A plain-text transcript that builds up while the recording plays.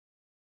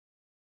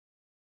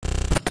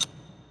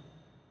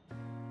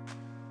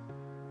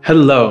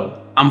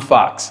Hello, I'm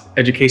Fox,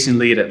 Education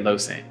Lead at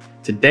Losant.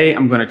 Today,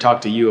 I'm going to talk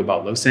to you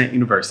about Losant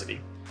University.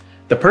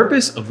 The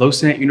purpose of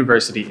Losant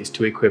University is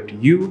to equip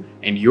you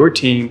and your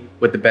team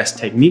with the best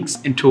techniques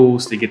and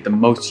tools to get the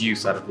most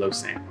use out of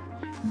Losant.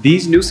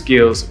 These new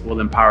skills will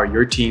empower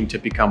your team to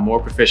become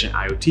more proficient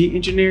IoT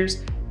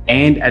engineers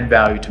and add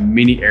value to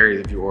many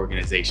areas of your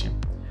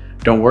organization.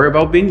 Don't worry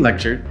about being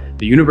lectured.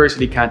 The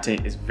university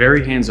content is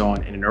very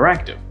hands-on and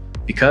interactive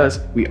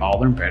because we all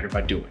learn better by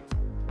doing.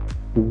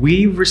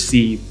 We've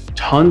received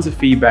tons of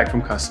feedback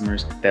from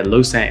customers that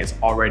Losant is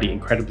already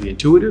incredibly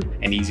intuitive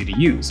and easy to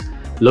use.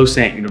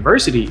 Losant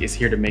University is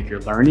here to make your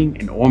learning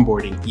and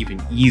onboarding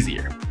even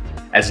easier.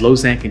 As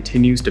Losant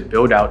continues to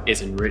build out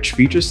its enriched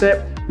feature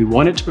set, we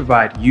wanted to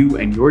provide you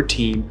and your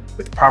team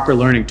with proper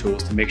learning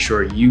tools to make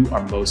sure you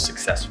are most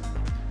successful.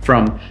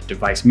 From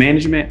device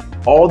management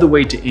all the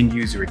way to end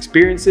user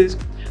experiences,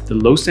 the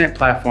Losant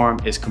platform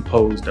is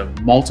composed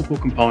of multiple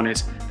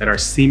components that are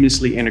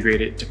seamlessly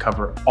integrated to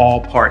cover all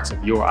parts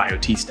of your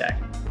IoT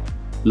stack.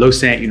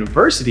 Losant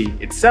University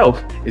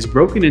itself is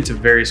broken into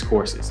various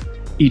courses.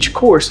 Each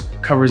course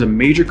covers a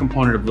major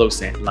component of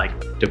Losant,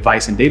 like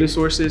device and data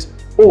sources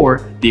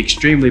or the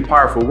extremely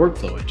powerful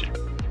workflow engine.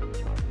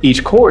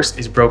 Each course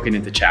is broken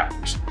into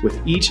chapters, with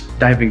each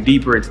diving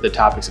deeper into the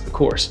topics of the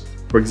course.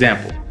 For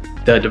example,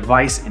 the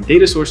Device and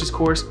Data Sources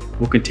course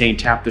will contain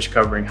chapters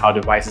covering how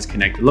devices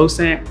connect to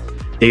Losant,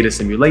 data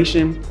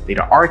simulation,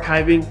 data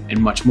archiving,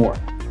 and much more.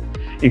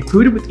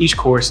 Included with each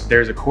course,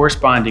 there is a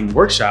corresponding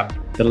workshop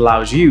that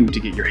allows you to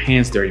get your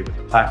hands dirty with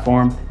the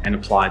platform and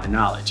apply the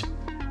knowledge.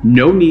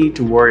 No need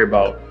to worry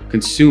about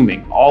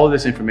consuming all of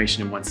this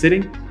information in one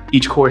sitting.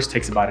 Each course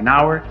takes about an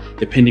hour,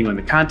 depending on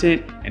the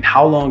content and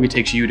how long it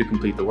takes you to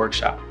complete the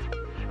workshop.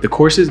 The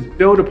courses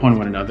build upon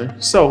one another,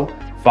 so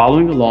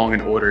following along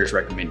in order is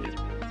recommended.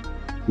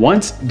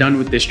 Once done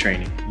with this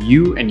training,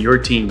 you and your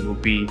team will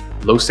be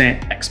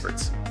Losant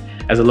experts.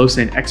 As a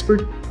Losant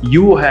expert,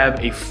 you will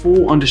have a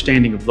full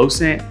understanding of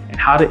Losant and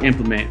how to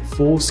implement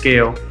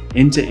full-scale,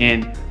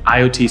 end-to-end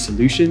IoT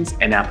solutions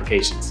and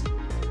applications.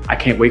 I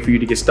can't wait for you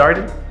to get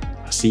started.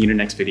 I'll see you in the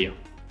next video.